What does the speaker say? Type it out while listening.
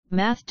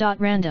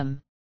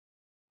Math.random.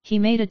 He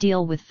made a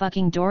deal with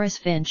fucking Doris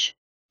Finch,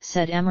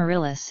 said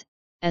Amaryllis,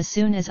 as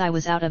soon as I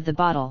was out of the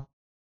bottle.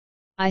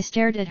 I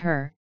stared at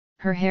her.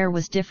 Her hair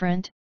was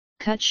different,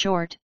 cut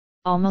short,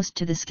 almost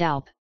to the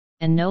scalp,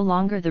 and no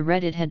longer the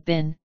red it had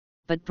been,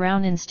 but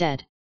brown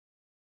instead.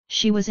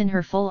 She was in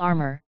her full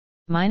armor,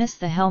 minus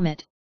the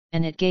helmet,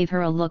 and it gave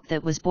her a look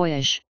that was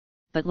boyish,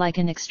 but like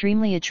an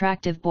extremely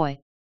attractive boy,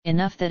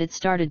 enough that it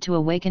started to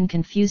awaken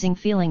confusing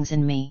feelings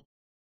in me.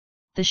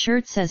 The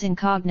shirt says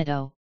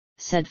incognito,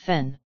 said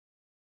Fen.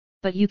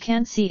 But you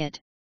can't see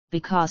it,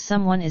 because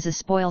someone is a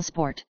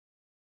spoilsport.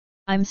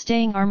 I'm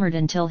staying armored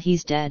until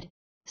he's dead,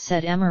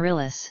 said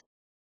Amaryllis.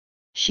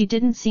 She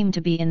didn't seem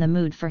to be in the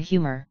mood for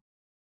humor.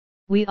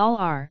 We all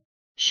are,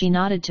 she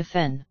nodded to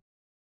Fen.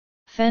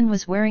 Fen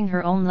was wearing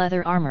her own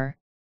leather armor,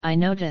 I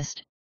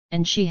noticed,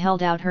 and she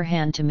held out her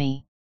hand to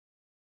me.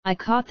 I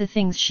caught the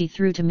things she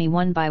threw to me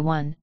one by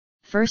one,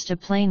 first a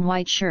plain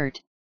white shirt,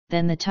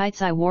 then the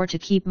tights I wore to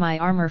keep my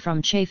armor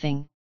from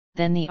chafing,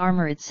 then the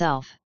armor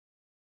itself.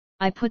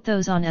 I put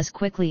those on as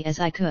quickly as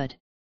I could.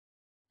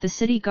 The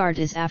city guard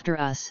is after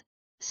us,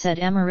 said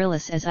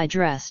Amaryllis as I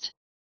dressed.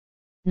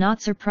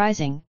 Not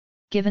surprising,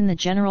 given the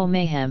general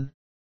mayhem.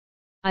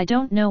 I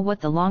don't know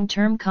what the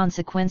long-term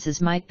consequences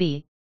might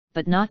be,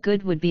 but not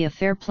good would be a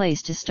fair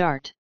place to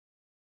start.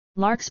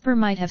 Larkspur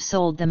might have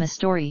sold them a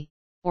story,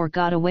 or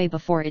got away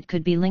before it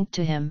could be linked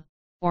to him,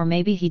 or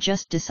maybe he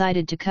just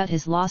decided to cut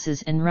his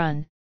losses and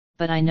run,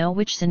 but I know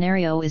which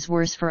scenario is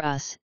worse for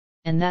us,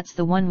 and that's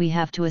the one we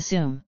have to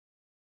assume.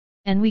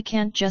 And we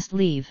can't just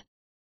leave?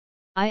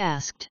 I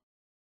asked.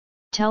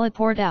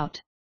 Teleport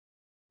out?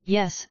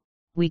 Yes,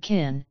 we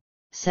can,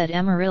 said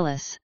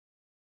Amaryllis.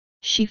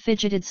 She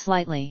fidgeted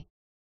slightly.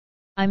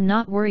 I'm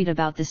not worried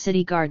about the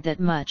city guard that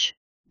much,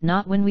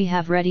 not when we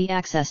have ready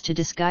access to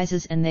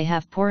disguises and they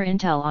have poor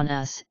intel on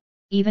us,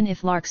 even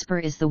if Larkspur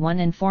is the one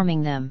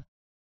informing them.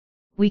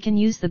 We can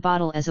use the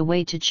bottle as a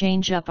way to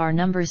change up our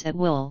numbers at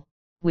will,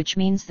 which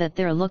means that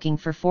they're looking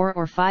for 4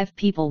 or 5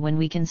 people when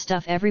we can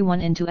stuff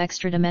everyone into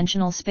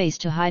extra-dimensional space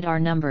to hide our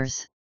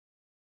numbers.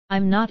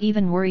 I'm not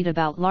even worried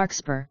about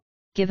Larkspur,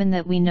 given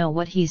that we know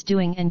what he's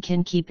doing and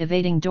can keep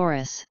evading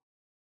Doris.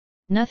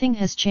 Nothing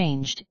has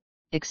changed,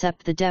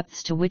 except the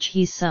depths to which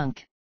he's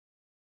sunk.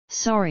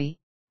 Sorry,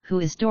 who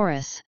is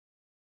Doris?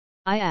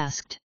 I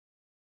asked.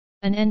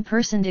 An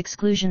N-personed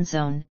exclusion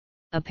zone,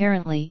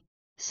 apparently,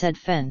 said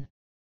Fen.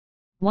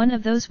 One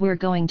of those we're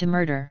going to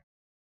murder.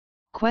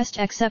 Quest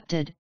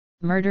accepted,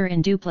 murder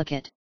in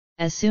duplicate.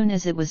 As soon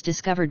as it was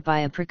discovered by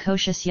a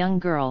precocious young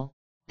girl,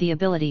 the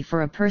ability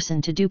for a person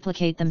to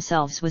duplicate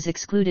themselves was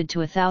excluded to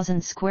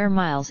 1,000 square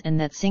miles and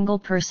that single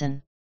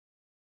person.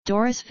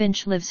 Doris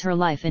Finch lives her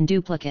life in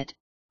duplicate.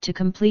 To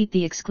complete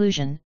the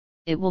exclusion,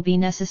 it will be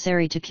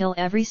necessary to kill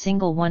every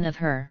single one of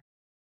her.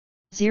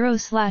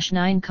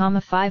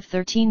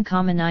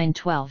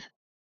 0/9,513,912.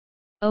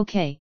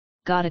 Okay,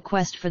 got a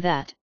quest for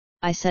that,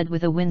 I said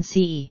with a win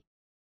CE.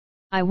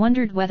 I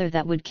wondered whether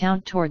that would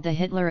count toward the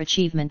Hitler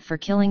achievement for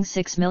killing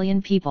 6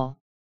 million people.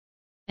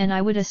 And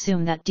I would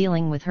assume that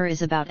dealing with her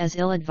is about as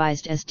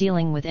ill-advised as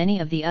dealing with any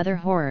of the other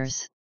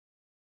horrors.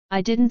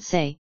 I didn't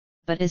say,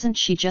 but isn't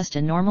she just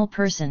a normal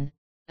person,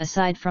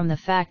 aside from the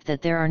fact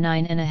that there are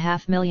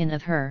 9.5 million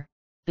of her,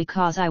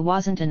 because I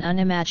wasn't an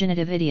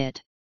unimaginative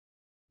idiot.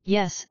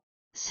 Yes,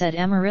 said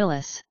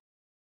Amaryllis.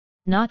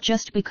 Not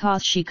just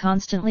because she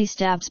constantly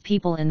stabs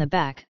people in the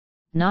back,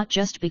 not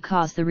just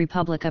because the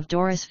Republic of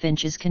Doris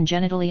Finch is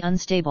congenitally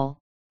unstable,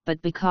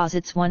 but because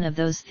it's one of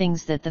those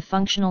things that the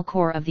functional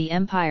core of the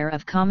Empire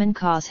of Common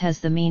Cause has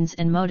the means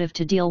and motive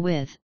to deal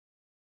with.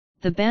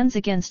 The bans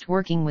against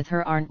working with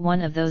her aren't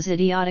one of those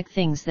idiotic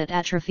things that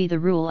atrophy the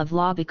rule of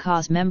law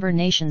because member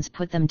nations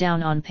put them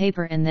down on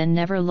paper and then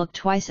never look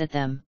twice at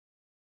them.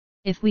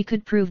 If we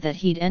could prove that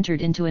he'd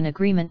entered into an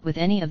agreement with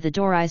any of the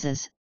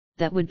Dorises,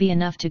 that would be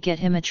enough to get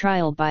him a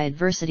trial by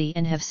adversity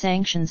and have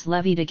sanctions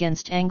levied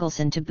against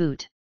Angleson to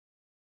boot.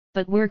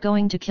 But we're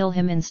going to kill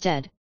him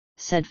instead,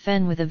 said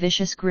Fen with a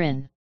vicious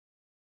grin.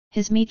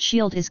 His meat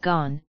shield is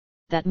gone,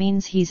 that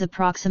means he's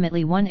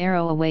approximately 1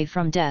 arrow away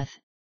from death,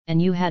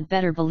 and you had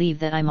better believe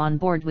that I'm on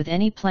board with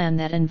any plan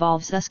that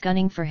involves us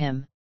gunning for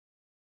him.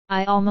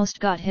 I almost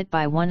got hit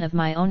by one of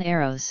my own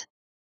arrows.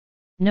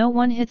 No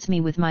one hits me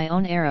with my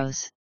own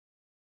arrows.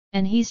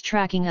 And he's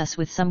tracking us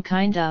with some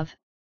kind of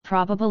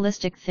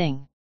probabilistic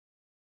thing?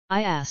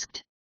 I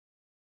asked.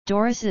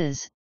 Doris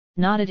is,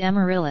 nodded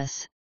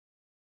Amaryllis.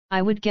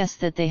 I would guess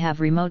that they have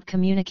remote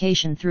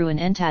communication through an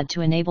entad to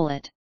enable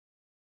it.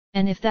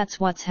 And if that's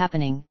what's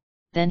happening,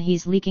 then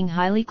he's leaking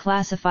highly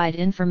classified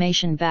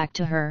information back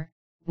to her,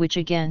 which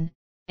again,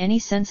 any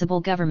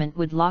sensible government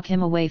would lock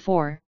him away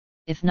for,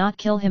 if not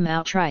kill him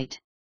outright.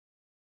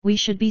 We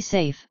should be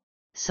safe,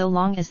 so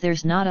long as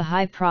there's not a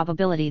high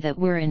probability that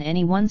we're in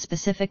any one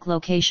specific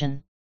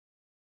location.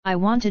 I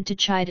wanted to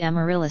chide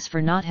Amaryllis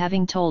for not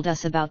having told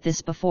us about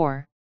this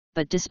before,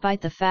 but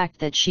despite the fact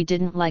that she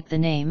didn't like the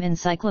name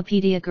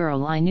Encyclopedia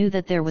Girl, I knew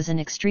that there was an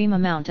extreme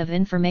amount of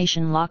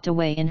information locked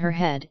away in her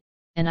head,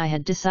 and I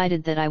had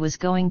decided that I was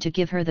going to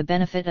give her the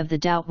benefit of the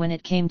doubt when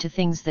it came to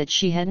things that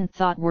she hadn't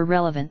thought were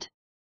relevant.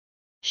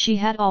 She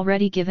had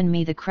already given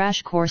me the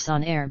crash course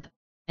on ERB,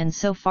 and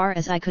so far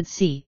as I could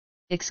see,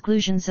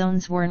 exclusion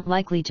zones weren't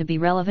likely to be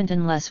relevant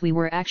unless we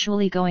were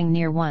actually going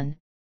near one,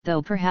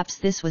 though perhaps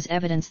this was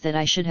evidence that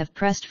I should have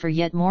pressed for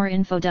yet more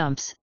info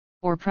dumps,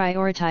 or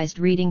prioritized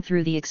reading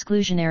through the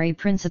exclusionary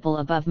principle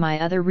above my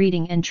other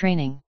reading and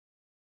training.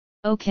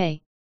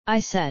 Okay, I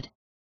said.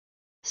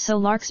 So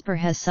Larkspur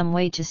has some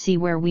way to see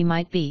where we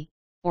might be,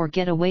 or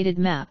get a weighted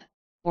map,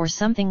 or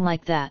something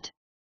like that.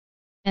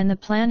 And the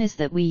plan is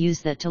that we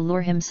use that to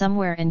lure him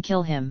somewhere and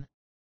kill him.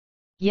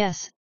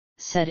 Yes,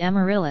 said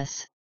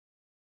Amaryllis.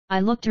 I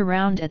looked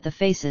around at the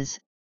faces,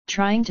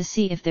 trying to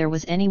see if there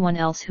was anyone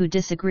else who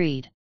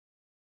disagreed.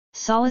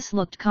 Solace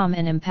looked calm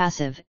and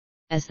impassive,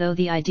 as though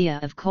the idea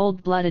of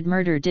cold-blooded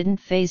murder didn't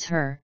faze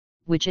her,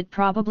 which it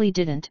probably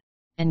didn't,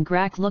 and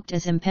Grak looked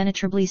as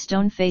impenetrably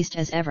stone-faced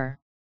as ever.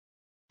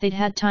 They'd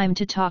had time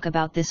to talk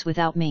about this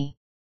without me.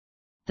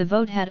 The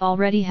vote had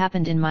already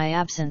happened in my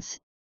absence,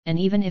 and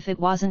even if it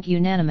wasn't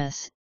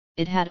unanimous,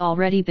 it had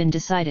already been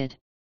decided.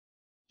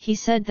 He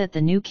said that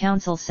the new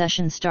council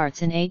session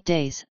starts in 8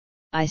 days,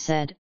 I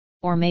said,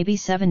 or maybe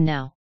 7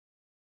 now.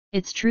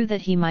 It's true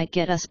that he might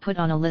get us put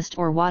on a list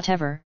or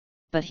whatever,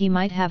 but he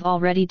might have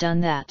already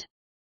done that.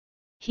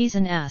 He's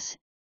an ass,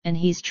 and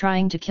he's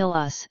trying to kill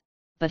us,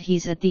 but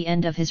he's at the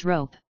end of his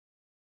rope.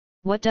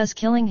 What does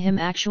killing him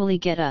actually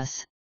get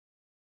us?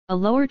 A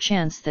lower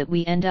chance that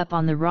we end up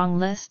on the wrong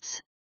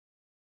lists?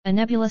 A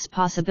nebulous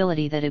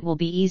possibility that it will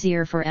be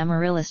easier for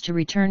Amaryllis to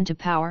return to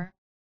power?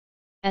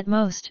 At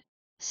most,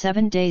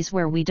 7 days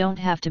where we don't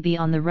have to be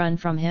on the run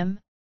from him?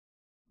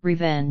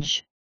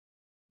 Revenge.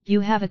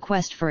 You have a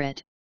quest for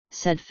it,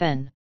 said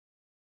Fen.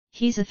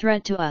 He's a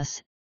threat to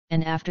us,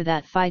 and after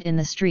that fight in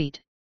the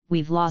street,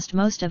 we've lost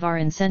most of our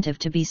incentive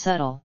to be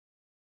subtle.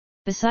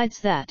 Besides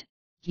that,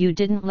 you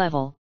didn't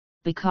level,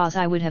 because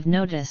I would have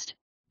noticed,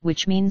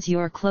 which means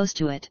you're close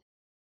to it.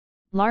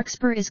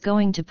 Larkspur is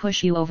going to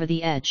push you over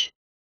the edge.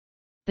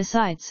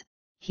 Besides,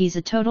 he's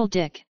a total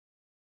dick.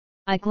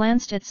 I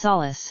glanced at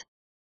Solace.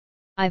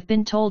 I've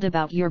been told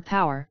about your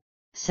power,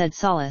 said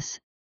Solace,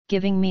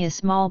 giving me a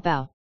small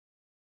bow.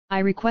 I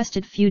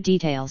requested few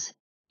details,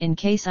 in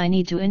case I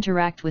need to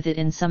interact with it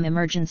in some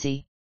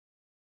emergency.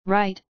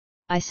 Right,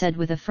 I said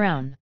with a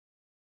frown.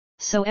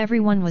 So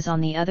everyone was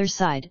on the other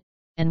side,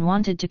 and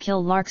wanted to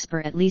kill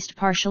Larkspur at least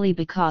partially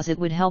because it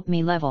would help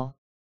me level.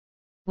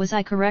 Was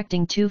I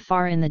correcting too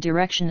far in the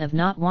direction of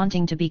not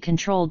wanting to be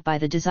controlled by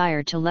the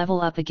desire to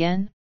level up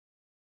again?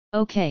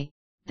 Okay,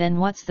 then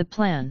what's the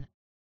plan?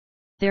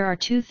 There are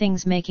 2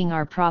 things making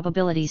our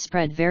probability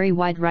spread very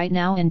wide right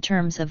now in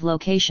terms of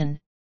location,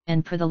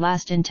 and per the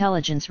last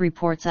intelligence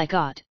reports I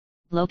got,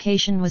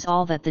 location was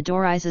all that the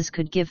Dorizes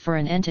could give for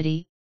an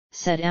entity,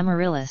 said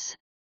Amaryllis.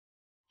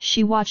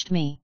 She watched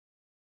me.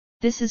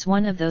 This is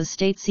one of those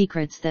state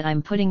secrets that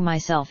I'm putting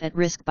myself at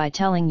risk by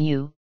telling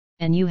you,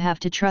 and you have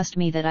to trust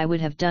me that I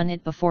would have done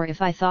it before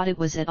if I thought it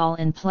was at all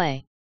in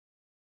play.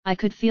 I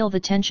could feel the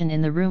tension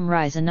in the room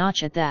rise a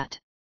notch at that.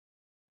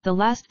 The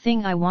last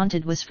thing I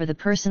wanted was for the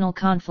personal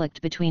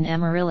conflict between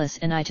Amaryllis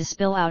and I to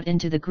spill out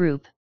into the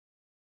group.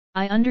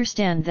 I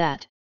understand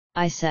that,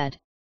 I said.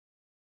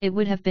 It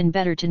would have been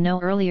better to know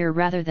earlier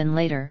rather than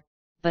later,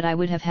 but I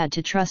would have had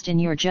to trust in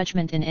your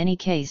judgment in any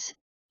case,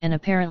 and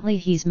apparently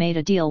he's made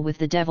a deal with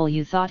the devil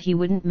you thought he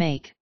wouldn't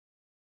make.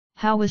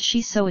 How was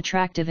she so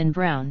attractive in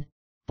brown,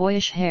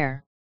 boyish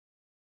hair?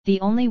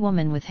 The only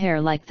woman with hair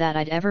like that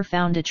I'd ever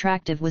found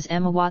attractive was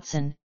Emma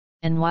Watson,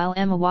 and while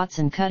Emma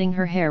Watson cutting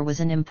her hair was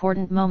an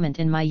important moment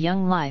in my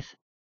young life,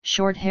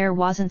 short hair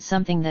wasn't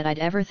something that I'd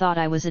ever thought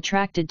I was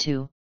attracted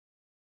to.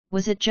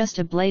 Was it just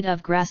a blade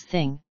of grass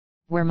thing,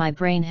 where my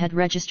brain had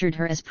registered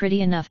her as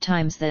pretty enough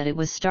times that it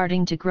was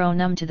starting to grow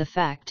numb to the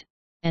fact,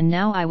 and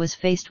now I was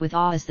faced with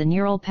awe as the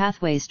neural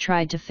pathways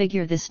tried to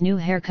figure this new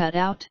haircut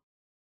out?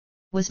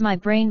 Was my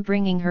brain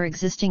bringing her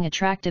existing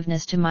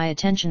attractiveness to my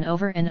attention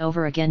over and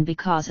over again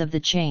because of the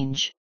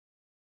change?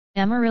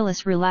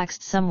 Amaryllis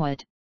relaxed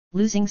somewhat,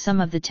 losing some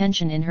of the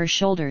tension in her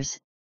shoulders,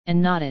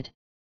 and nodded.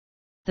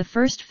 The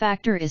first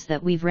factor is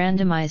that we've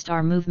randomized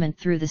our movement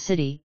through the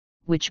city,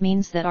 which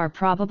means that our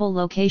probable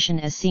location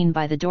as seen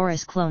by the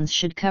Doris clones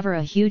should cover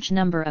a huge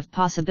number of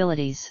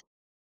possibilities.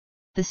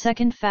 The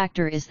second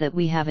factor is that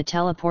we have a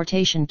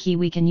teleportation key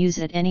we can use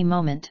at any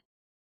moment.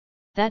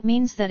 That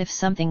means that if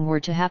something were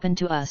to happen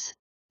to us,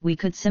 we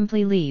could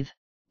simply leave,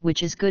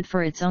 which is good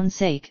for its own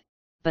sake,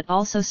 but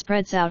also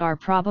spreads out our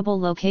probable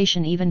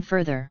location even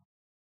further.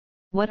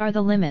 What are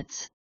the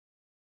limits?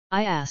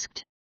 I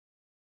asked.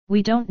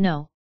 We don't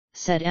know,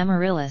 said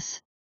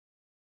Amaryllis.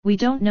 We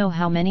don't know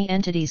how many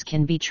entities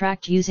can be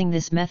tracked using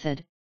this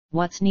method,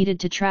 what's needed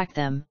to track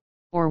them,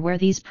 or where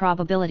these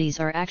probabilities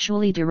are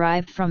actually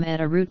derived from at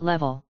a root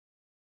level.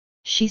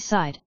 She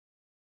sighed.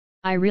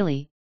 I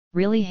really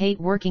hate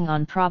working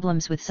on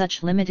problems with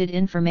such limited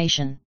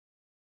information.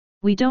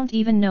 We don't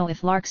even know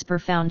if Larkspur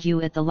found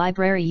you at the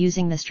library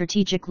using the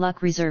strategic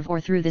luck reserve or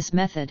through this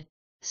method,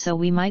 so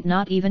we might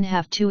not even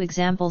have two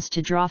examples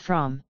to draw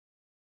from.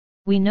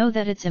 We know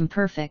that it's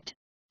imperfect,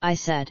 I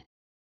said.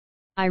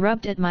 I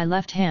rubbed at my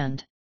left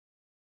hand.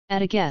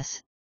 At a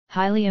guess,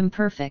 highly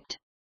imperfect.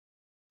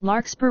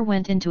 Larkspur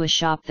went into a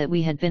shop that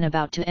we had been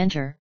about to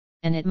enter,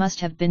 and it must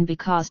have been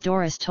because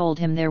Doris told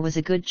him there was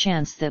a good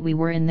chance that we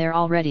were in there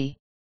already.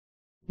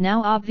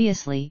 Now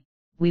obviously,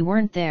 we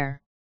weren't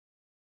there.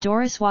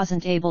 Doris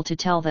wasn't able to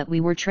tell that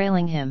we were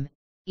trailing him,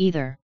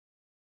 either.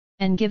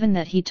 And given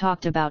that he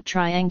talked about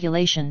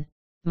triangulation,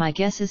 my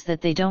guess is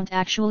that they don't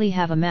actually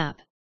have a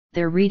map,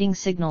 they're reading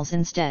signals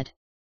instead.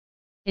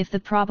 If the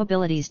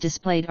probabilities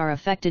displayed are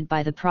affected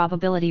by the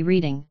probability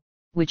reading,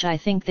 which I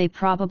think they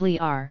probably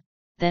are,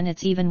 then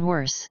it's even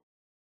worse.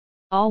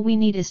 All we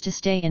need is to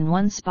stay in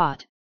one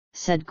spot,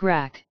 said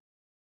Grak.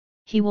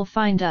 He will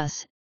find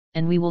us,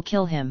 and we will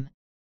kill him.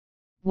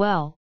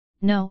 Well,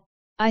 no,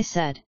 I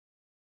said.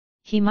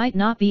 He might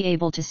not be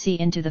able to see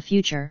into the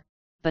future,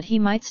 but he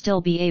might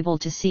still be able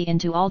to see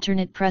into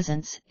alternate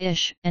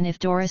presents-ish, and if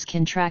Doris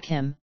can track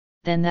him,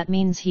 then that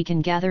means he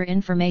can gather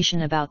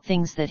information about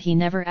things that he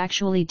never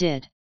actually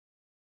did.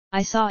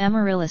 I saw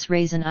Amaryllis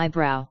raise an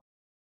eyebrow.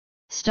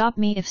 Stop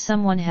me if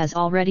someone has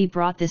already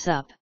brought this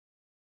up.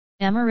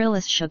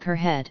 Amaryllis shook her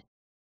head.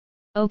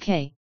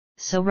 Okay,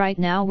 so right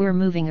now we're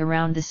moving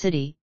around the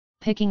city,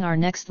 picking our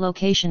next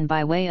location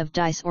by way of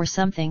dice or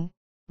something,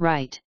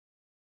 right?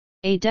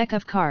 A deck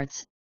of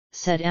cards,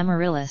 said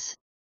Amaryllis,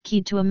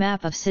 keyed to a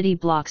map of city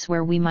blocks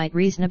where we might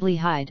reasonably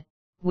hide,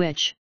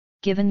 which,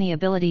 given the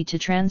ability to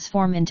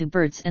transform into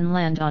birds and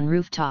land on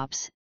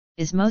rooftops,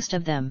 is most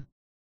of them.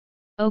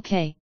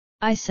 Okay,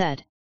 I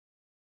said.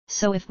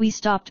 So if we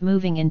stopped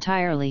moving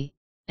entirely,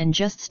 and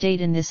just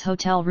stayed in this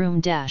hotel room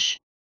dash.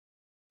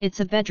 It's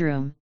a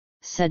bedroom,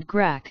 said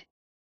Grak.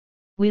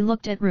 We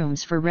looked at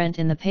rooms for rent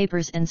in the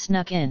papers and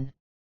snuck in.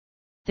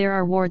 There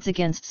are wards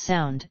against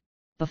sound,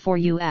 before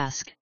you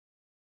ask.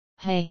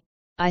 Hey,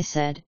 I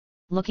said,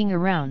 looking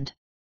around.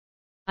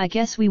 I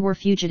guess we were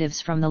fugitives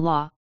from the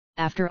law,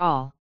 after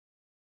all.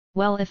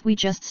 Well, if we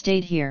just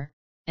stayed here,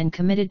 and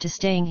committed to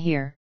staying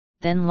here,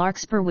 then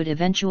Larkspur would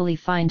eventually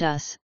find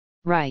us,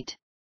 right?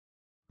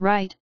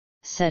 Right,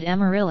 said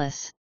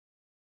Amaryllis.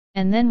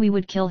 And then we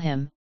would kill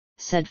him,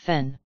 said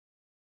Fen.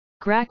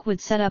 Grak would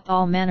set up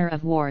all manner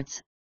of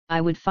wards, I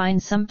would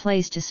find some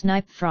place to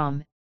snipe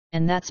from,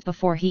 and that's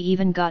before he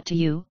even got to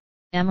you,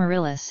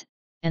 Amaryllis,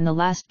 and the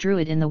last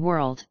druid in the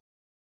world.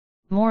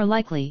 More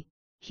likely,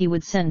 he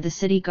would send the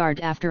city guard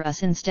after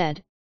us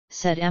instead,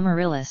 said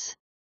Amaryllis.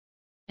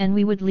 And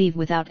we would leave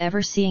without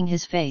ever seeing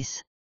his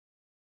face.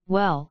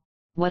 Well,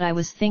 what I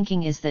was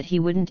thinking is that he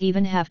wouldn't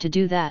even have to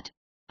do that,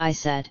 I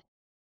said.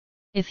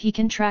 If he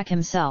can track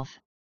himself,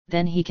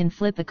 then he can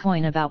flip a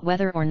coin about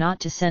whether or not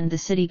to send the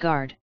city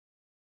guard.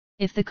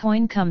 If the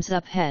coin comes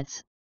up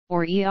heads,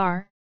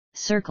 or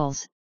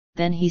circles,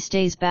 then he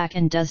stays back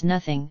and does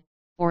nothing,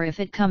 or if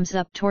it comes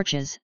up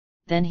torches,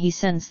 then he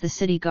sends the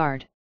city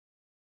guard.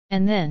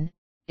 And then,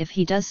 if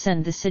he does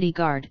send the city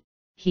guard,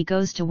 he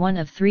goes to one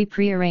of 3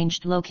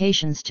 prearranged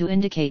locations to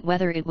indicate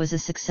whether it was a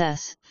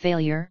success,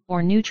 failure,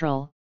 or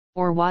neutral,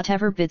 or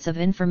whatever bits of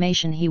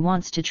information he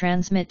wants to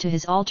transmit to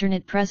his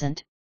alternate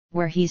present,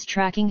 where he's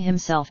tracking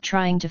himself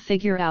trying to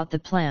figure out the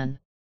plan.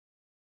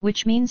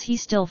 Which means he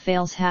still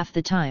fails half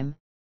the time,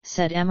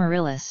 said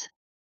Amaryllis.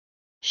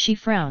 She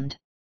frowned.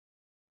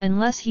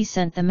 Unless he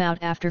sent them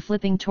out after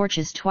flipping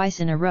torches twice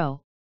in a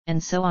row,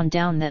 and so on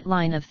down that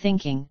line of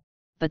thinking,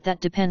 but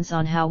that depends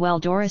on how well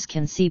Doris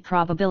can see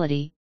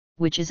probability,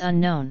 which is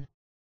unknown.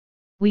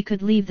 We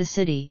could leave the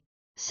city,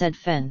 said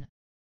Fen.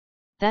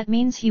 That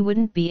means he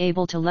wouldn't be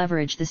able to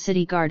leverage the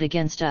city guard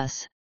against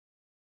us.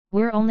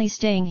 We're only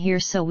staying here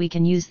so we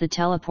can use the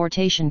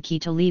teleportation key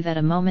to leave at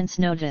a moment's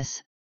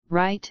notice,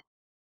 right?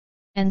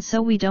 And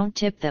so we don't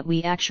tip that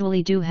we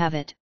actually do have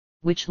it,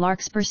 which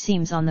Larkspur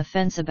seems on the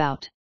fence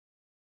about.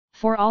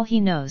 For all he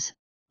knows,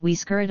 we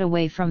scurried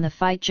away from the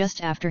fight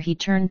just after he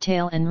turned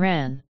tail and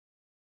ran.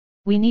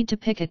 We need to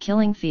pick a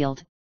killing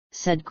field,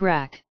 said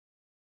Grak.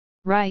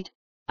 Right,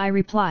 I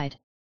replied.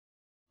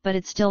 But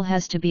it still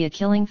has to be a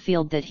killing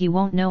field that he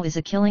won't know is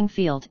a killing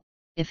field,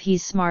 if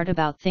he's smart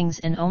about things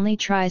and only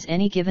tries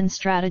any given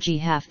strategy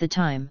half the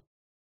time.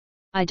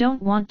 I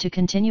don't want to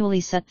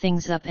continually set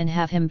things up and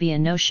have him be a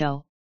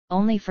no-show,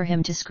 only for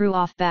him to screw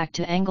off back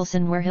to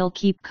Angelson where he'll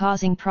keep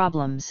causing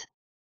problems.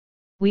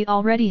 We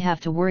already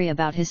have to worry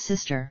about his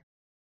sister.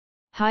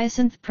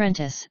 Hyacinth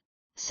Prentice,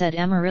 said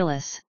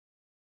Amaryllis.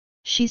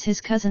 She's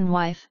his cousin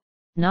wife,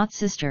 not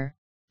sister,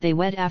 they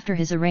wed after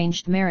his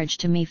arranged marriage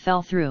to me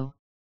fell through.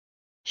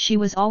 She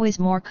was always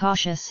more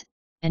cautious,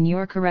 and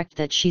you're correct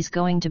that she's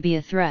going to be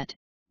a threat,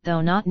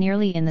 though not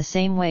nearly in the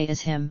same way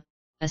as him,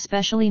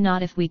 especially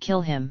not if we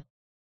kill him.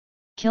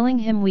 Killing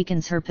him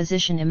weakens her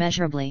position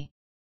immeasurably.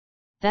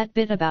 That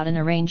bit about an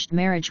arranged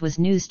marriage was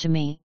news to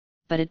me,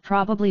 but it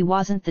probably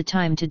wasn't the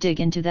time to dig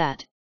into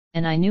that,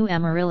 and I knew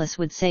Amaryllis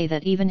would say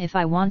that even if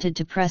I wanted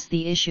to press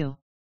the issue.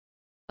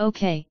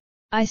 Okay,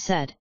 I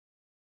said.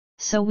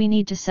 So we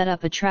need to set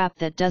up a trap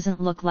that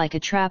doesn't look like a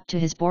trap to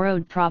his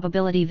borrowed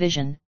probability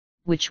vision,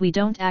 which we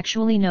don't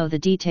actually know the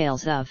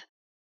details of.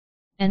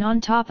 And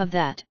on top of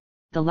that,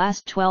 the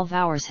last 12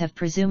 hours have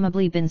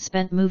presumably been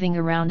spent moving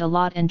around a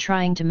lot and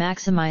trying to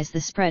maximize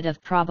the spread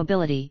of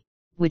probability,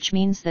 which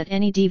means that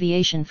any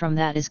deviation from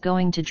that is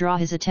going to draw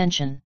his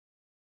attention.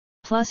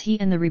 Plus he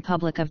and the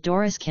Republic of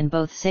Doris can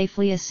both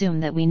safely assume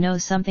that we know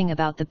something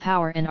about the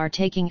power and are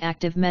taking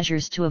active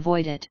measures to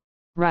avoid it,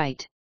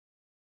 right?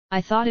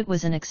 I thought it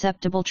was an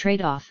acceptable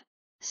trade-off,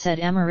 said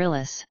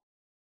Amaryllis.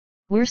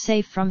 We're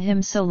safe from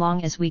him so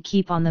long as we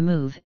keep on the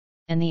move,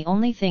 and the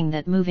only thing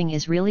that moving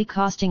is really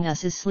costing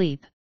us is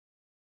sleep.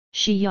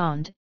 She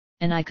yawned,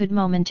 and I could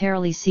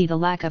momentarily see the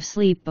lack of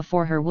sleep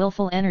before her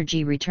willful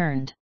energy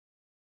returned.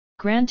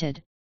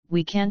 Granted,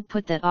 we can't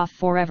put that off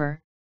forever,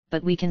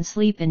 but we can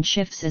sleep in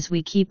shifts as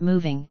we keep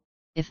moving,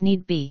 if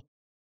need be.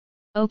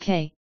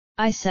 Okay,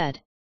 I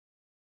said.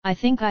 I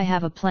think I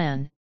have a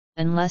plan,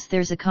 unless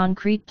there's a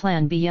concrete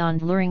plan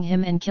beyond luring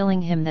him and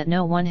killing him that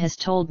no one has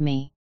told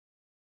me.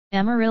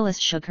 Amaryllis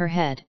shook her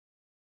head.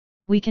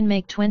 We can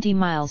make 20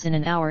 miles in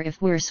an hour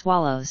if we're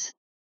swallows.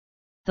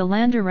 The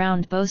land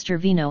around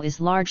Bostervino is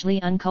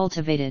largely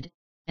uncultivated,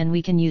 and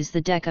we can use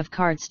the deck of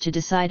cards to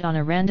decide on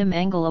a random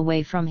angle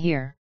away from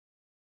here.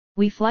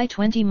 We fly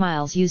 20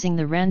 miles using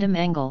the random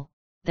angle,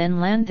 then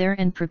land there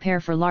and prepare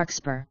for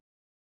Larkspur.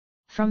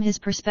 From his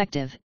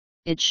perspective,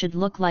 it should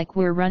look like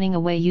we're running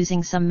away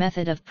using some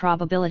method of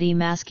probability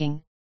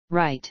masking,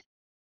 right?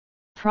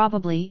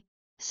 Probably,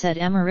 said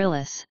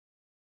Amaryllis.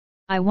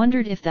 I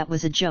wondered if that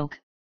was a joke,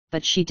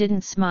 but she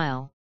didn't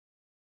smile.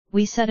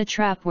 We set a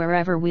trap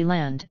wherever we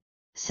land,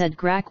 said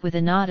Grak with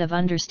a nod of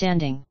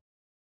understanding.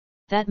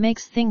 That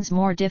makes things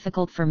more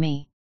difficult for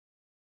me.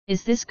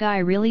 Is this guy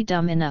really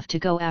dumb enough to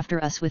go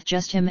after us with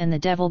just him and the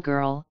devil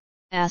girl?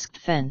 Asked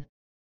Fen.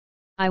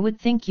 I would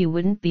think you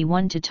wouldn't be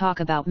one to talk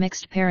about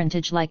mixed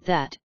parentage like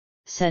that,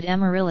 said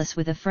Amaryllis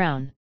with a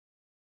frown.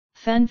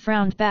 Fen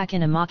frowned back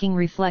in a mocking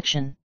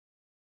reflection.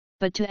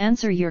 But to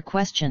answer your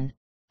question,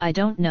 I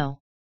don't know.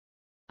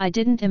 I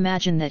didn't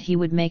imagine that he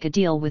would make a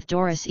deal with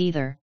Doris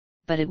either,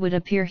 but it would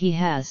appear he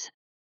has.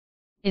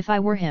 If I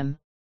were him,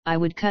 I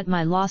would cut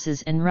my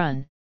losses and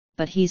run,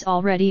 but he's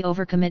already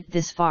overcommit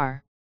this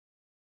far.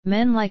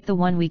 Men like the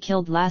one we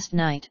killed last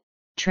night,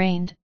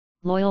 trained,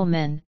 loyal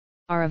men,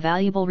 are a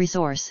valuable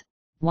resource,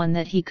 one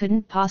that he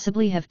couldn't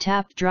possibly have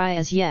tapped dry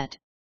as yet,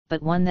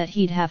 but one that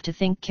he'd have to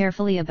think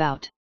carefully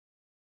about.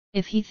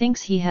 If he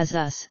thinks he has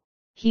us,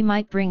 he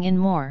might bring in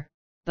more,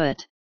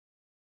 but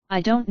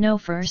I don't know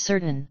for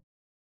certain.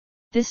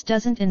 This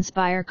doesn't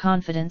inspire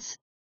confidence,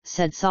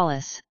 said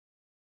Solace.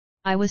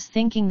 I was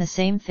thinking the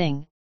same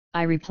thing,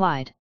 I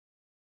replied.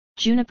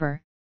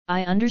 Juniper,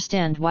 I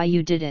understand why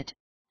you did it,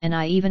 and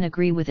I even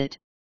agree with it,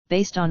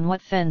 based on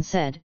what Fen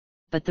said,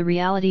 but the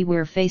reality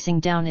we're facing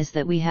down is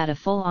that we had a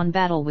full-on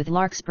battle with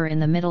Larkspur in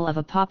the middle of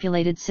a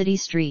populated city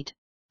street,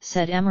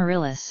 said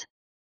Amaryllis.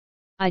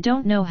 I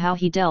don't know how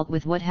he dealt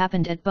with what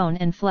happened at Bone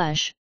and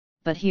Flesh,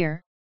 but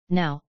here,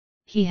 now,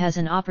 he has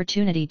an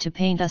opportunity to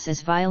paint us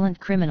as violent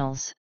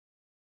criminals.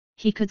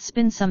 He could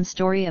spin some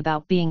story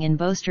about being in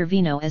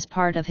Bostervino as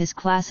part of his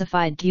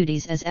classified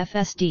duties as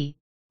FSD,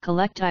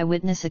 collect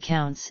eyewitness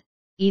accounts,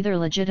 either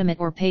legitimate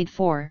or paid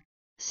for,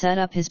 set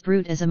up his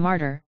brute as a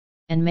martyr,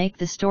 and make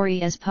the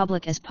story as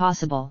public as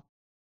possible.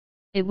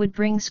 It would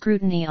bring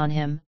scrutiny on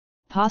him,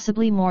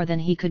 possibly more than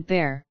he could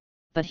bear,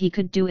 but he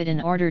could do it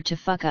in order to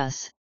fuck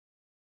us.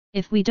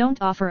 If we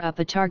don't offer up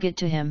a target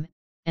to him,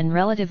 and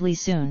relatively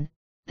soon,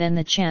 then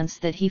the chance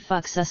that he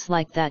fucks us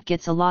like that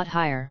gets a lot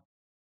higher.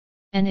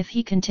 And if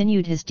he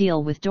continued his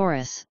deal with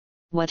Doris,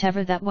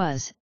 whatever that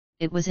was,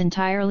 it was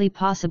entirely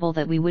possible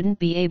that we wouldn't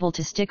be able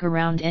to stick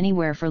around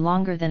anywhere for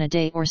longer than a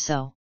day or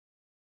so.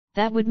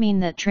 That would mean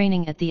that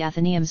training at the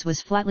Athenaeums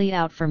was flatly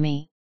out for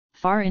me,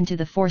 far into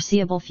the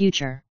foreseeable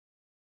future.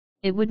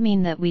 It would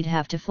mean that we'd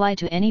have to fly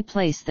to any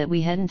place that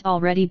we hadn't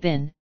already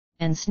been,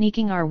 and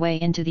sneaking our way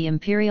into the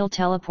Imperial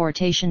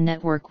teleportation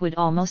network would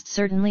almost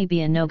certainly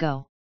be a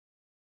no-go.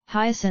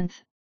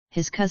 Hyacinth,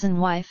 his cousin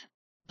wife,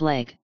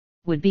 Blake,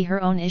 would be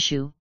her own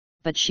issue,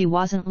 but she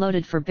wasn't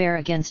loaded for bear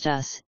against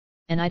us,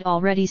 and I'd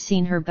already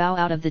seen her bow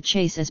out of the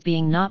chase as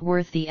being not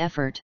worth the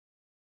effort.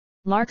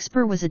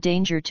 Larkspur was a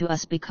danger to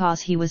us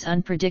because he was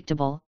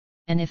unpredictable,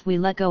 and if we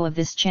let go of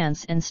this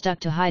chance and stuck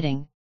to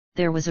hiding,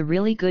 there was a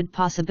really good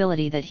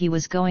possibility that he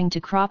was going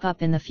to crop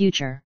up in the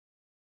future.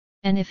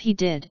 And if he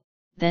did,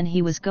 then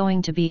he was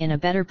going to be in a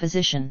better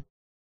position.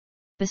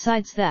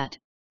 Besides that,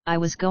 I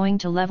was going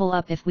to level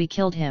up if we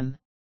killed him.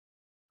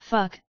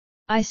 Fuck,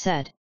 I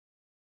said.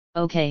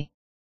 Okay.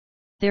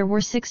 There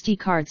were 60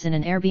 cards in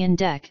an Airbian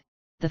deck,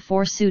 the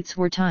 4 suits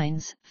were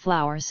tines,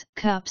 flowers,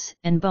 cups,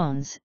 and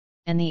bones,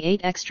 and the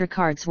 8 extra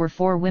cards were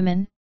 4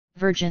 women,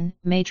 virgin,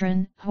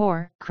 matron,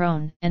 whore,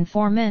 crone, and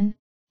 4 men,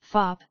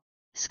 fop,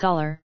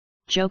 scholar,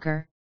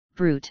 joker,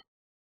 brute.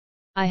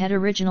 I had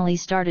originally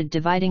started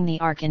dividing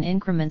the arc in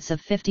increments of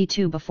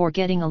 52 before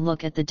getting a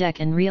look at the deck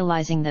and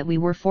realizing that we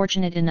were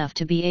fortunate enough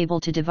to be able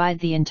to divide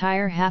the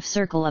entire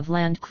half-circle of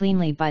land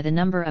cleanly by the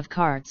number of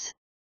cards.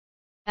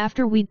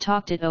 After we'd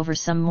talked it over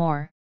some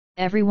more,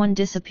 everyone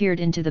disappeared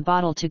into the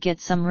bottle to get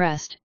some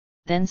rest,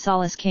 then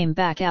Solace came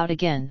back out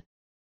again.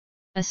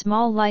 A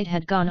small light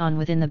had gone on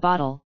within the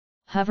bottle,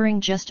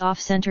 hovering just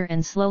off-center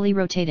and slowly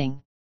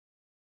rotating.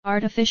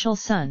 Artificial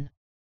sun?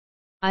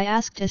 I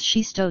asked as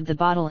she stowed the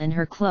bottle in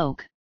her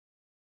cloak.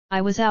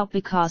 I was out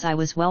because I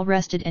was well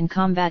rested and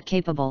combat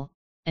capable,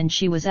 and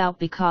she was out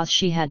because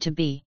she had to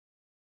be.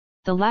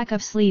 The lack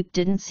of sleep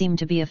didn't seem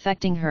to be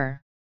affecting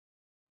her.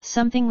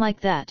 Something like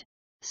that,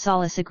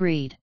 Solace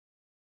agreed.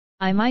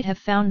 I might have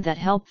found that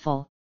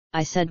helpful,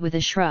 I said with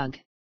a shrug.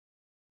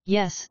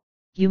 Yes,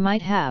 you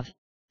might have,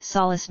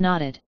 Solace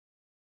nodded.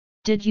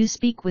 Did you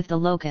speak with the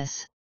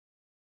locus?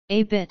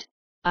 A bit,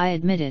 I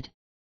admitted.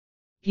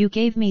 You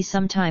gave me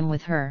some time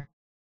with her.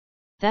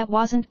 That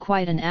wasn't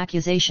quite an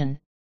accusation,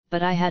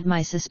 but I had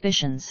my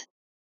suspicions.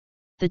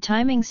 The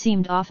timing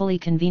seemed awfully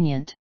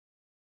convenient.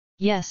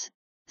 Yes,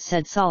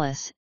 said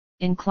Solace,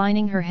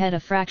 inclining her head a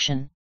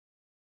fraction.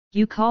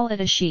 You call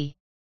it a she.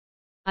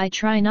 I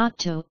try not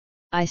to,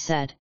 I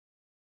said.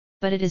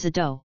 But it is a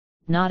doe,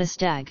 not a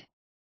stag.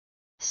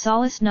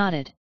 Solace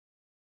nodded.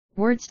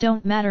 Words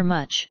don't matter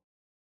much.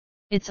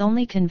 It's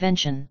only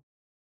convention.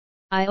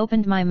 I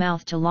opened my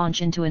mouth to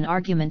launch into an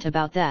argument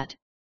about that,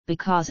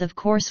 because of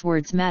course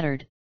words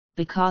mattered,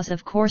 because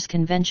of course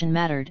convention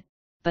mattered,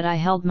 but I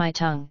held my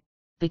tongue,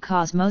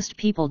 because most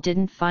people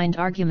didn't find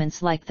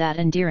arguments like that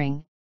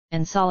endearing,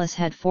 and Solace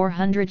had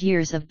 400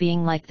 years of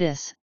being like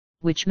this,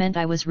 which meant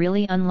I was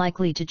really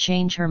unlikely to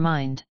change her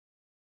mind.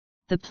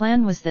 The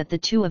plan was that the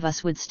two of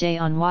us would stay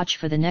on watch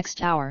for the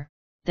next hour,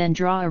 then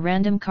draw a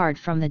random card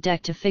from the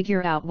deck to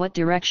figure out what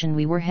direction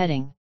we were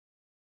heading.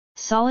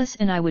 Solace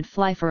and I would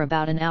fly for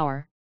about an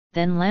hour,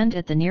 then land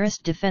at the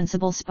nearest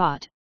defensible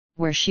spot,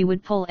 where she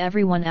would pull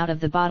everyone out of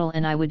the bottle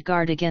and I would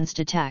guard against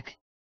attack.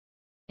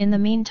 In the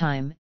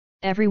meantime,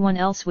 everyone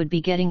else would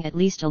be getting at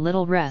least a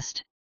little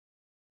rest.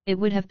 It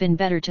would have been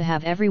better to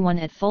have everyone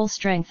at full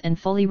strength and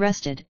fully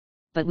rested,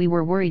 but we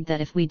were worried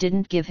that if we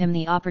didn't give him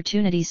the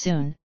opportunity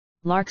soon,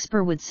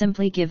 Larkspur would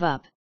simply give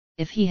up,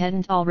 if he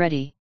hadn't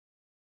already.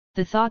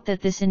 The thought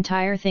that this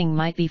entire thing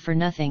might be for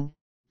nothing,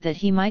 that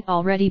he might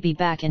already be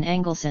back in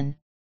Anglesey,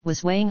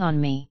 was weighing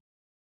on me.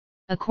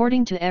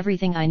 According to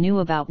everything I knew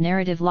about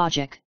narrative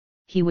logic,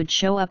 he would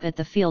show up at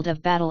the field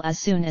of battle as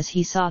soon as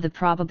he saw the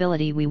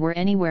probability we were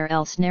anywhere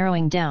else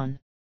narrowing down.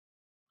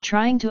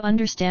 Trying to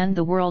understand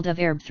the world of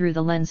Erb through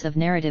the lens of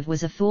narrative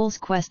was a fool's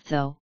quest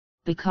though,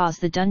 because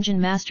the dungeon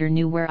master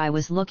knew where I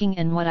was looking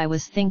and what I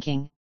was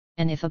thinking,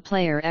 and if a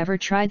player ever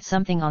tried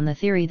something on the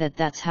theory that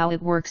that's how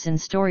it works in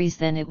stories,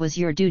 then it was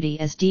your duty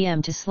as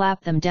DM to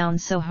slap them down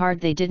so hard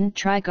they didn't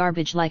try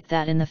garbage like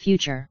that in the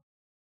future.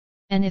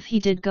 And if he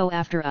did go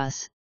after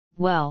us,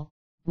 well,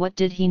 what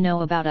did he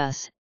know about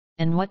us,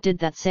 and what did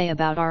that say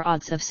about our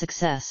odds of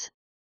success?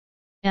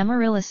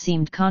 Amaryllis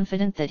seemed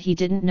confident that he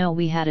didn't know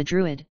we had a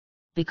druid,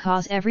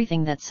 because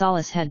everything that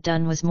Solace had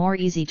done was more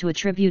easy to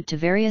attribute to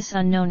various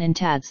unknown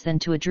entads than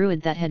to a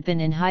druid that had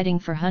been in hiding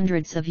for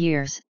hundreds of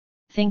years.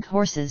 Think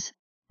horses,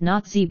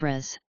 not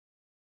zebras.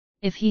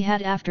 If he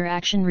had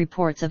after-action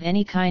reports of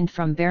any kind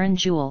from Baron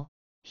Jewel,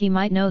 he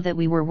might know that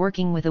we were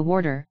working with a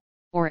warder,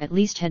 or at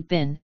least had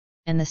been,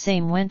 and the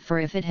same went for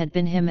if it had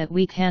been him at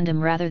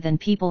Weekhandam rather than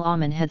people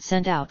Amen had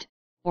sent out,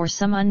 or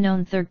some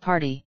unknown third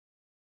party.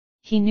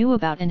 He knew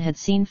about and had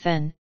seen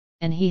Fen,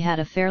 and he had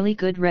a fairly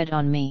good read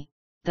on me,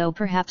 though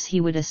perhaps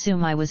he would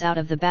assume I was out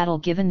of the battle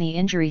given the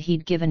injury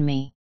he'd given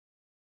me.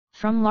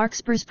 From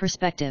Larkspur's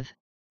perspective,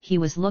 he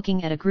was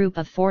looking at a group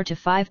of 4 to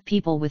 5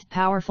 people with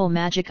powerful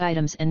magic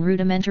items and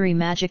rudimentary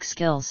magic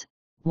skills,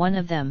 one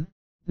of them,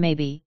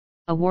 maybe,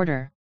 a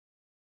warder.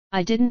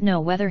 I didn't know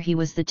whether he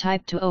was the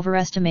type to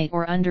overestimate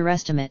or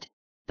underestimate,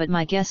 but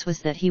my guess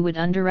was that he would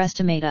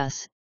underestimate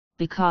us,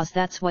 because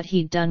that's what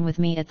he'd done with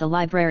me at the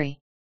library.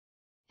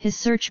 His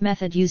search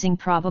method using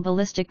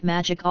probabilistic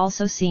magic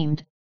also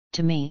seemed,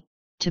 to me,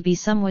 to be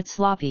somewhat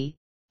sloppy,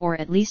 or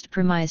at least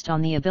premised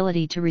on the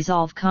ability to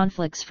resolve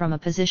conflicts from a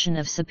position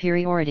of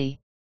superiority.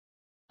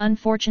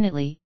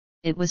 Unfortunately,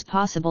 it was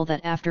possible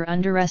that after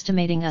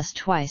underestimating us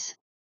twice,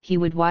 he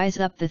would wise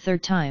up the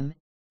third time,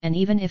 and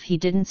even if he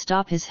didn't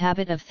stop his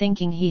habit of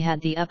thinking he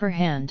had the upper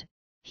hand,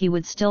 he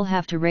would still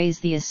have to raise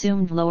the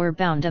assumed lower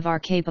bound of our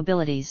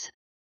capabilities.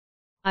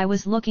 I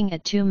was looking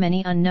at too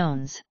many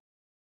unknowns.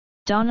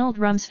 Donald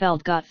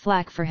Rumsfeld got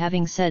flack for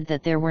having said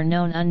that there were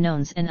known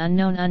unknowns and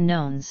unknown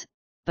unknowns,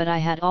 but I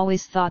had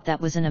always thought that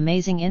was an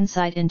amazing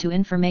insight into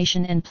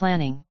information and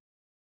planning.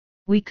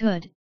 We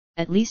could,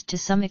 at least to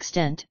some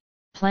extent,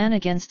 plan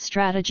against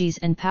strategies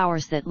and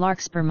powers that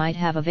Larkspur might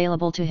have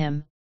available to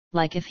him,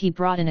 like if he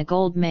brought in a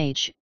gold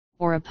mage,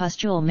 or a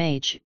pustule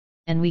mage,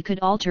 and we could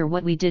alter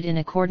what we did in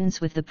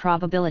accordance with the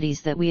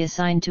probabilities that we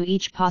assigned to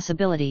each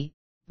possibility,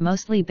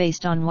 mostly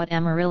based on what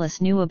Amaryllis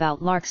knew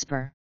about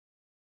Larkspur.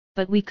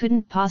 But we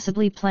couldn't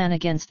possibly plan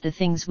against the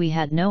things we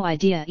had no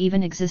idea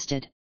even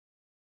existed.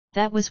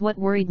 That was what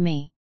worried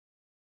me.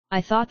 I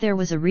thought there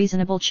was a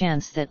reasonable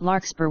chance that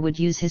Larkspur would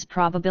use his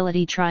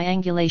probability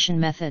triangulation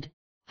method,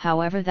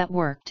 however that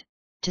worked,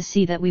 to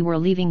see that we were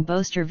leaving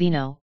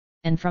Bostervino,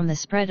 and from the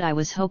spread I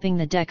was hoping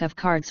the deck of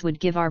cards would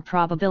give our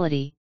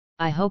probability.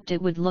 I hoped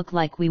it would look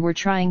like we were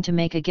trying to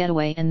make a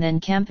getaway and then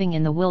camping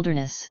in the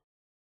wilderness.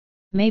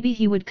 Maybe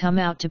he would come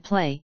out to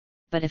play,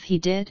 but if he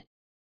did?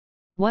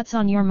 "What's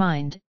on your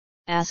mind?"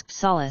 asked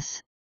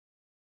Solace.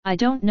 "I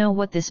don't know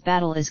what this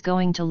battle is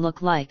going to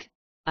look like,"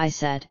 I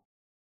said.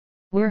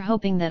 "We're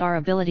hoping that our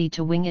ability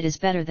to wing it is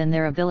better than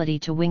their ability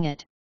to wing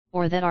it,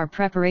 or that our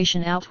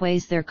preparation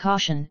outweighs their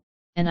caution,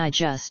 and I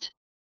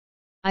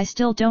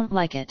still don't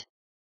like it.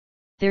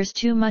 There's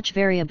too much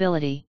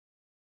variability."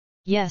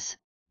 "Yes,"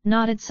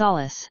 nodded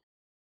Solace.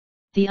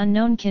 "The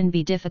unknown can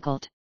be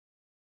difficult.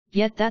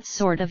 Yet that's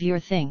sort of your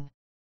thing?"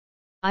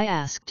 I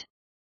asked.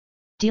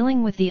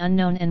 "Dealing with the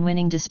unknown and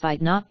winning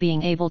despite not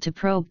being able to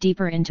probe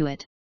deeper into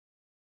it."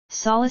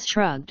 Solace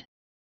shrugged.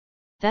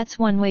 "That's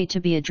one way to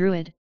be a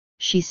druid,"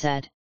 she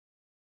said.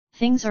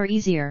 "Things are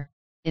easier,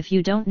 if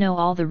you don't know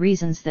all the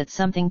reasons that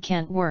something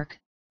can't work,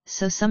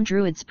 so some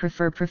druids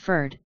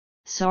preferred,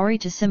 sorry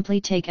to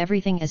simply take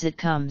everything as it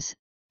comes,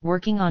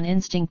 working on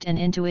instinct and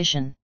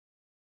intuition."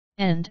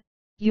 "And,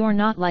 you're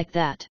not like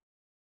that?"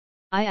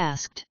 I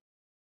asked.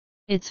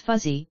 "It's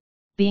fuzzy,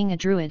 being a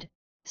druid,"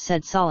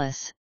 said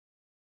Solace.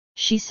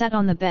 She sat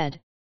on the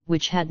bed,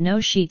 which had no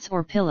sheets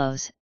or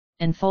pillows,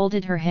 and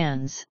folded her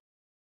hands.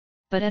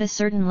 "But at a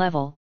certain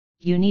level,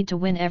 you need to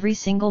win every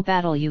single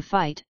battle you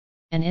fight,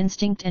 and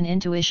instinct and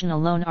intuition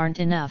alone aren't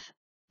enough,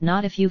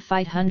 not if you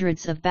fight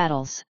hundreds of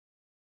battles.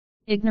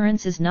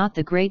 Ignorance is not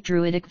the great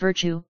druidic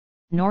virtue,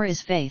 nor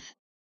is faith."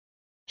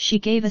 She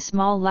gave a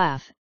small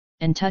laugh,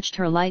 and touched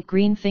her light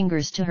green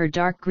fingers to her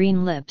dark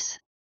green lips.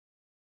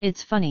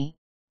 "It's funny,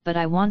 but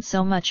I want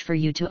so much for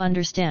you to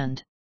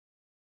understand."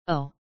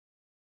 "Oh?"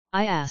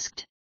 I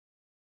asked.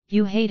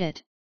 "You hate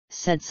it,"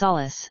 said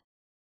Solace.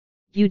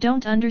 "You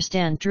don't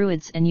understand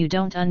druids and you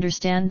don't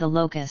understand the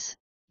locus,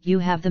 you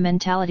have the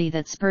mentality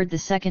that spurred the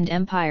Second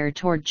Empire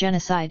toward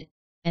genocide,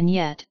 and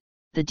yet,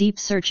 the deep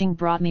searching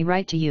brought me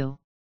right to you.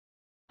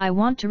 I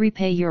want to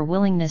repay your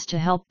willingness to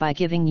help by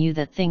giving you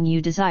that thing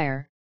you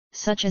desire,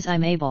 such as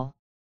I'm able.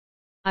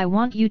 I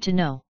want you to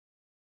know."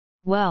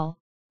 "Well,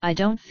 I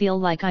don't feel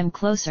like I'm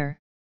closer,"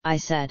 I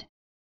said.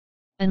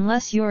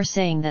 "Unless you're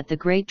saying that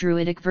the great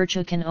druidic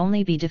virtue can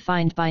only be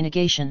defined by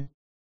negation.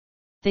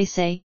 They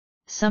say,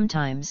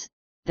 sometimes,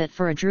 that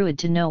for a druid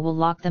to know will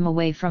lock them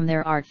away from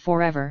their art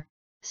forever,"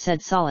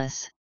 said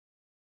Solace.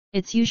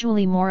 "It's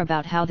usually more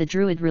about how the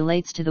druid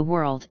relates to the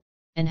world,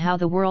 and how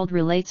the world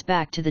relates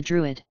back to the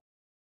druid.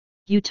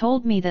 You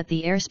told me that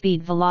the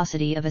airspeed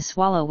velocity of a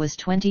swallow was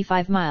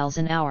 25 miles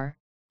an hour,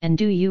 and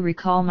do you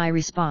recall my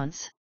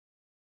response?"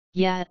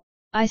 "Yeah,"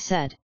 I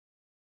said.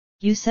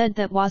 "You said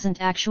that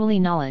wasn't actually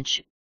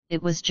knowledge,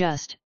 it was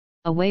just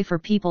a way for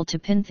people to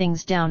pin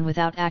things down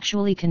without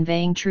actually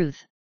conveying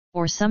truth,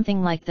 or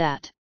something like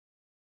that."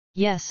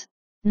 "Yes,"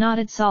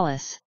 nodded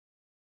Solace.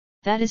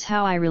 "That is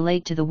how I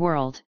relate to the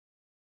world.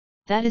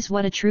 That is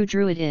what a true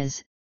druid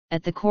is,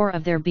 at the core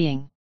of their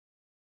being.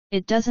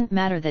 It doesn't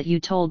matter that you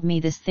told me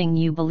this thing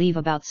you believe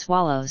about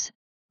swallows,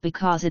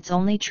 because it's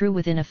only true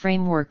within a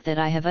framework that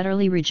I have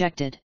utterly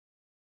rejected.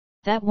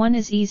 That one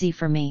is easy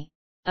for me,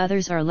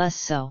 others are less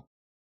so.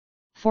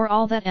 For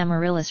all that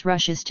Amaryllis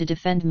rushes to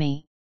defend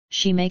me,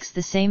 she makes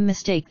the same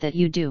mistake that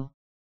you do.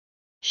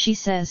 She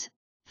says,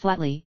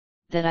 flatly,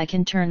 that I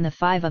can turn the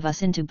 5 of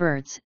us into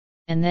birds,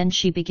 and then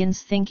she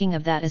begins thinking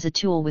of that as a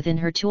tool within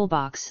her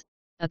toolbox,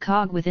 a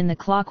cog within the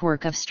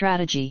clockwork of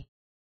strategy.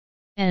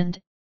 And,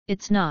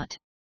 it's not?"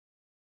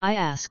 I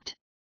asked.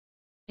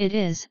 "It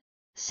is,"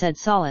 said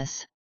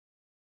Solace.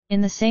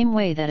 "In the same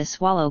way that a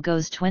swallow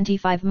goes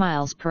 25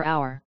 miles per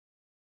hour.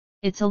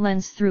 It's a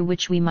lens through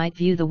which we might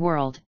view the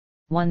world,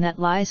 one that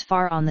lies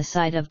far on the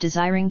side of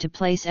desiring to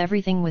place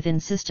everything within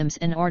systems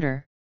and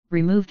order,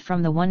 removed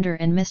from the wonder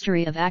and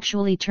mystery of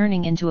actually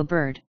turning into a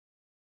bird."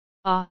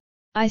 "Ah,"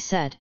 I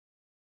said.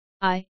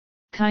 "I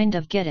kind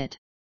of get it.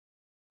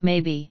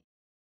 Maybe.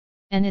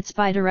 And it's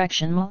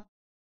bidirectional?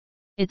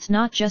 It's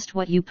not just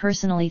what you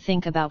personally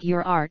think about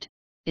your art,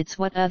 it's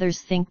what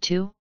others think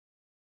too?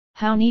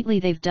 How neatly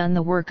they've done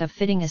the work of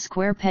fitting a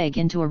square peg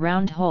into a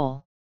round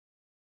hole."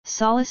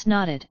 Solace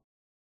nodded.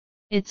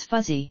 "It's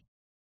fuzzy.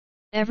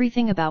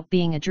 Everything about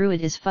being a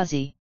druid is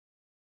fuzzy.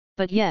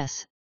 But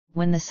yes,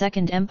 when the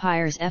Second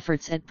Empire's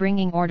efforts at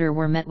bringing order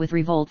were met with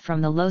revolt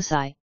from the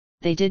loci,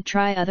 they did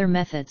try other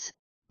methods,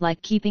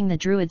 like keeping the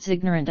druids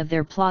ignorant of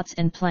their plots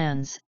and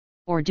plans,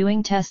 or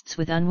doing tests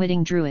with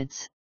unwitting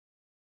druids.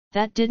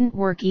 That didn't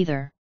work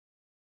either."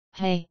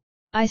 "Hey,"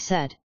 I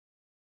said.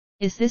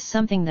 "Is this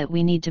something that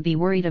we need to be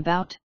worried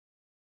about?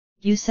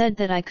 You said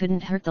that I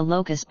couldn't hurt the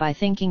locus by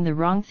thinking the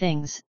wrong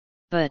things,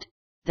 but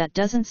that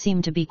doesn't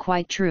seem to be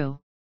quite true."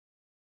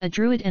 "A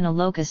druid and a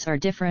locus are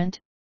different,"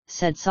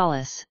 said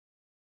Solace.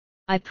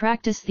 "I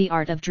practice the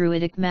art of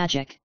druidic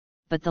magic,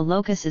 but the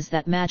locus is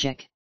that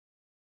magic.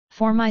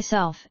 For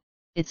myself,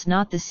 it's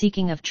not the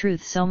seeking of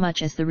truth so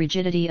much as the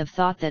rigidity of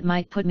thought that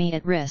might put me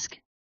at risk,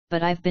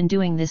 but I've been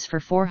doing this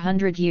for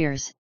 400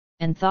 years,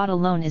 and thought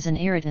alone is an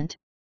irritant,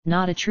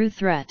 not a true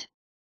threat."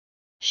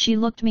 She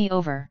looked me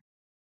over.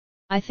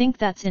 "I think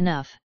that's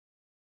enough.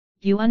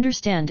 You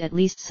understand at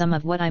least some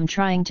of what I'm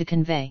trying to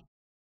convey.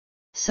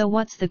 So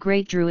what's the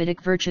great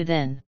druidic virtue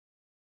then?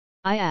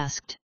 I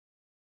asked.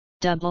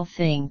 Double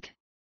think.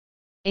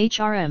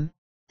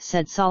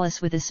 Said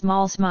Solace with a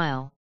small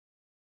smile.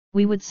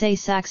 We would say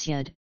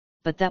Saxyud,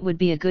 but that would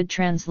be a good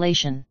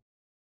translation.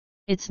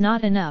 It's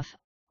not enough,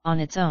 on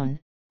its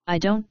own. I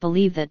don't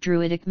believe that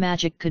druidic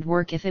magic could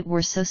work if it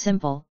were so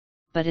simple,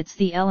 but it's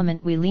the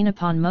element we lean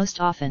upon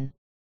most often.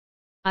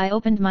 I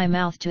opened my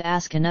mouth to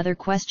ask another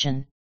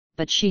question,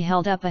 but she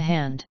held up a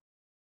hand.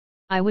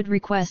 I would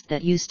request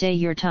that you stay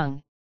your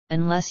tongue,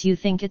 unless you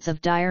think it's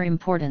of dire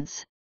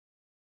importance.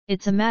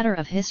 It's a matter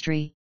of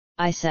history,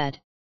 I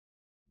said.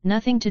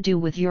 Nothing to do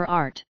with your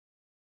art.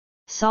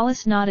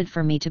 Solace nodded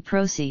for me to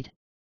proceed.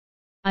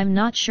 I'm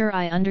not sure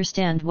I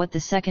understand what the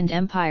Second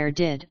Empire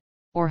did,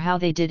 or how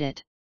they did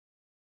it.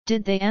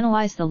 Did they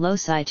analyze the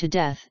loci to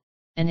death,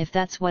 and if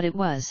that's what it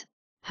was,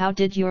 how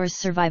did yours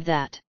survive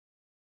that?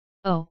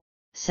 Oh,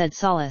 said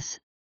Solace,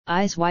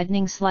 eyes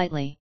widening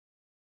slightly.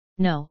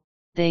 No,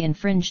 they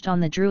infringed on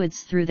the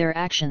Druids through their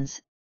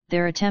actions,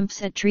 their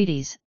attempts at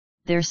treaties,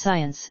 their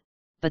science,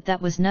 but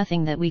that was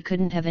nothing that we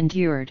couldn't have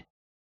endured.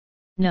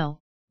 No,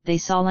 they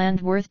saw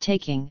land worth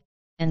taking,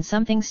 and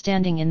something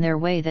standing in their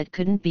way that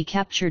couldn't be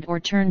captured or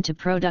turned to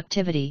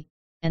productivity,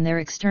 and their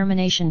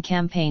extermination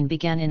campaign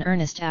began in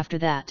earnest after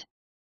that.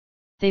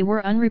 They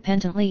were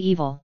unrepentantly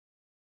evil.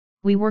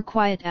 We were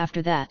quiet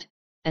after that,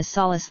 as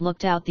Solace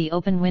looked out the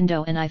open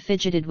window and I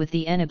fidgeted with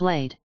the Enna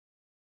blade.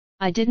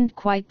 I didn't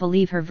quite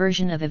believe her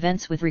version of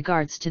events with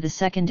regards to the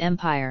Second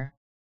Empire.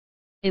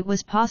 It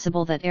was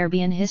possible that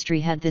Arabian history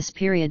had this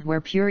period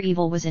where pure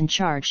evil was in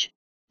charge,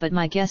 but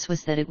my guess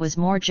was that it was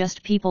more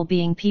just people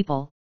being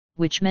people,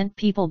 which meant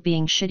people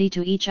being shitty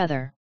to each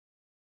other.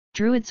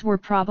 Druids were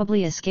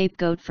probably a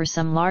scapegoat for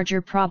some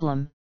larger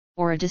problem,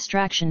 or a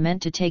distraction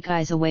meant to take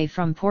eyes away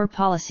from poor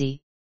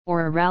policy,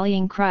 or a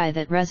rallying cry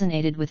that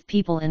resonated with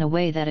people in a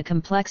way that a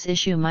complex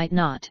issue might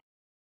not.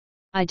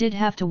 I did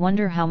have to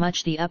wonder how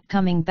much the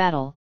upcoming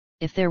battle,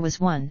 if there was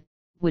one,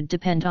 would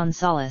depend on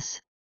Solace.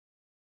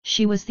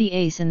 She was the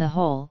ace in the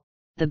hole,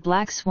 the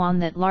black swan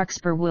that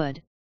Larkspur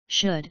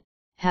should,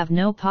 have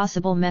no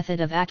possible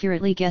method of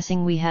accurately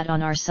guessing we had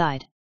on our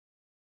side.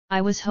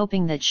 I was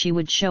hoping that she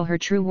would show her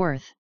true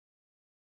worth.